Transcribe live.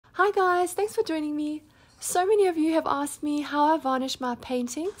Hi guys, thanks for joining me. So many of you have asked me how I varnish my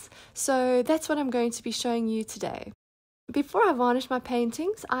paintings, so that's what I'm going to be showing you today. Before I varnish my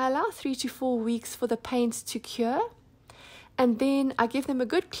paintings, I allow 3 to 4 weeks for the paint to cure, and then I give them a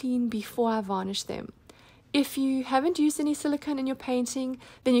good clean before I varnish them. If you haven't used any silicone in your painting,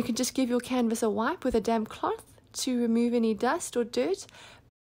 then you can just give your canvas a wipe with a damp cloth to remove any dust or dirt.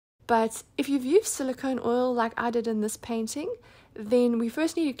 But if you've used silicone oil like I did in this painting, then we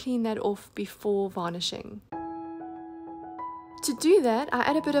first need to clean that off before varnishing. To do that, I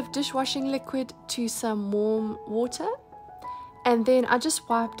add a bit of dishwashing liquid to some warm water, and then I just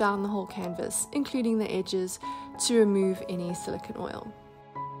wipe down the whole canvas, including the edges, to remove any silicone oil.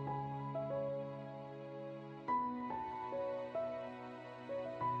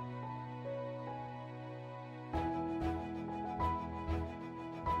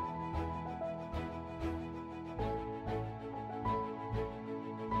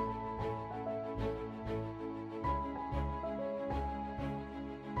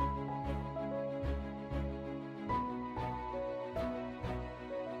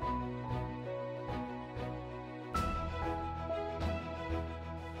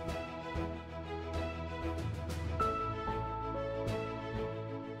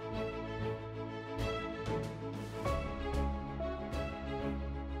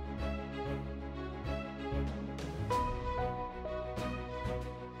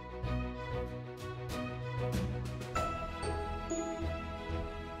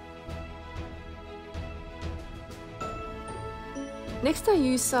 Next, I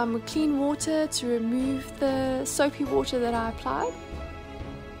use some clean water to remove the soapy water that I applied.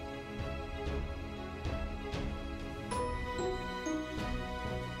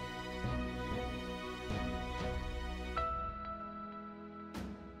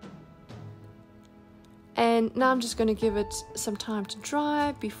 And now I'm just going to give it some time to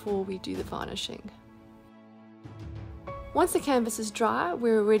dry before we do the varnishing. Once the canvas is dry,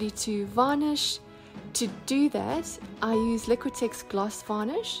 we're ready to varnish. To do that, I use Liquitex gloss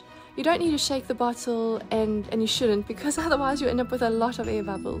varnish. You don't need to shake the bottle, and you shouldn't, because otherwise you end up with a lot of air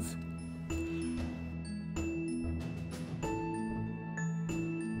bubbles.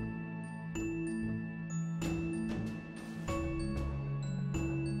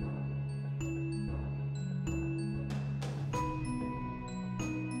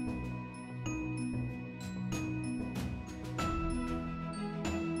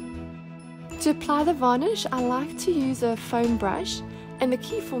 To apply the varnish, I like to use a foam brush, and the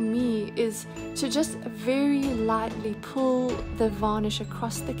key for me is to just very lightly pull the varnish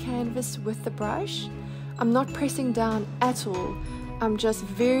across the canvas with the brush. I'm not pressing down at all, I'm just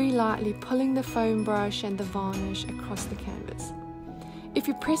very lightly pulling the foam brush and the varnish across the canvas. If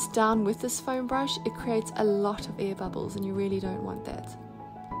you press down with this foam brush, it creates a lot of air bubbles, and you really don't want that.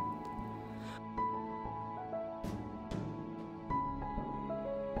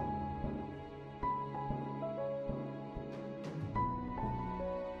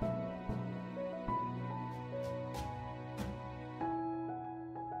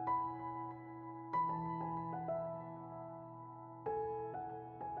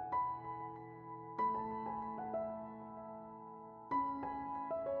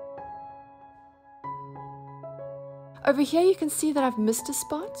 Over here you can see that I've missed a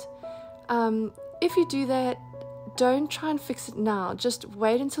spot. If you do that, don't try and fix it now. Just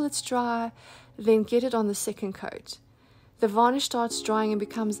wait until it's dry, then get it on the second coat. The varnish starts drying and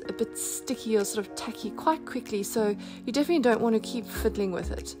becomes a bit sticky or sort of tacky quite quickly, so you definitely don't want to keep fiddling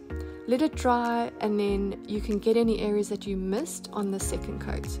with it. Let it dry, and then you can get any areas that you missed on the second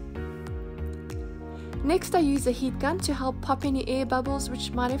coat. Next, I use a heat gun to help pop any air bubbles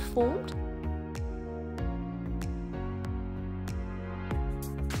which might have formed.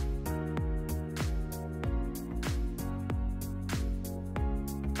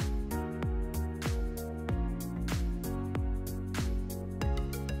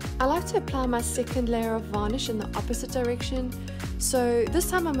 I like to apply my second layer of varnish in the opposite direction, so this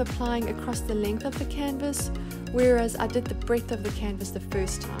time I'm applying across the length of the canvas, whereas I did the breadth of the canvas the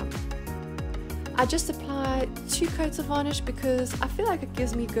first time. I just apply 2 coats of varnish because I feel like it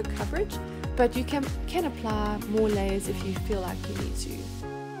gives me good coverage, but you can apply more layers if you feel like you need to.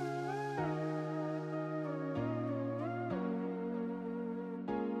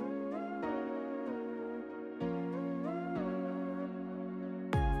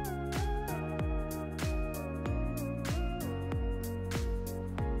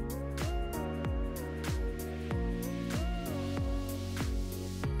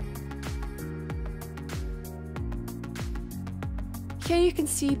 Here you can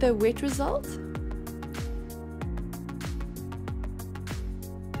see the wet result.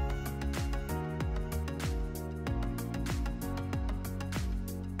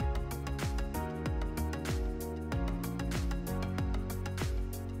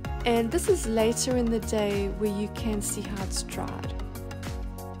 And this is later in the day where you can see how it's dried.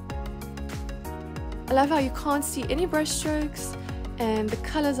 I love how you can't see any brush strokes and the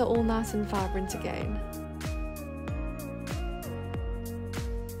colors are all nice and vibrant again.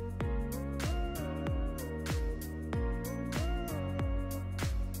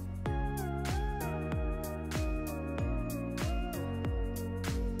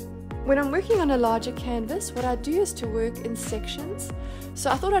 When I'm working on a larger canvas, what I do is to work in sections. So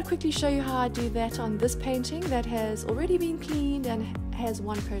I thought I'd quickly show you how I do that on this painting that has already been cleaned and has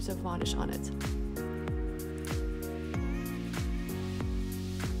one coat of varnish on it.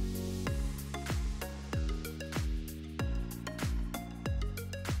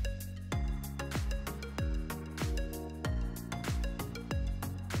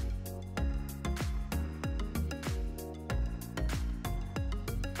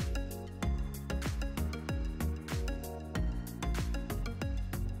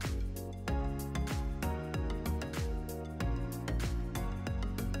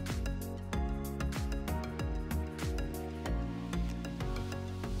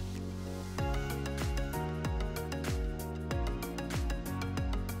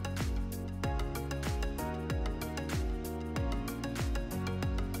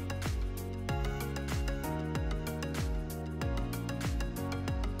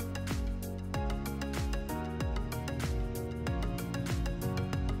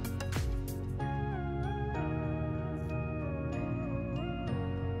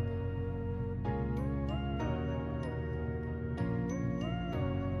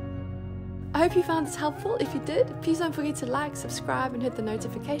 I hope you found this helpful. If you did, please don't forget to like, subscribe and hit the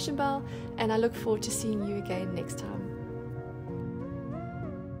notification bell, and I look forward to seeing you again next time.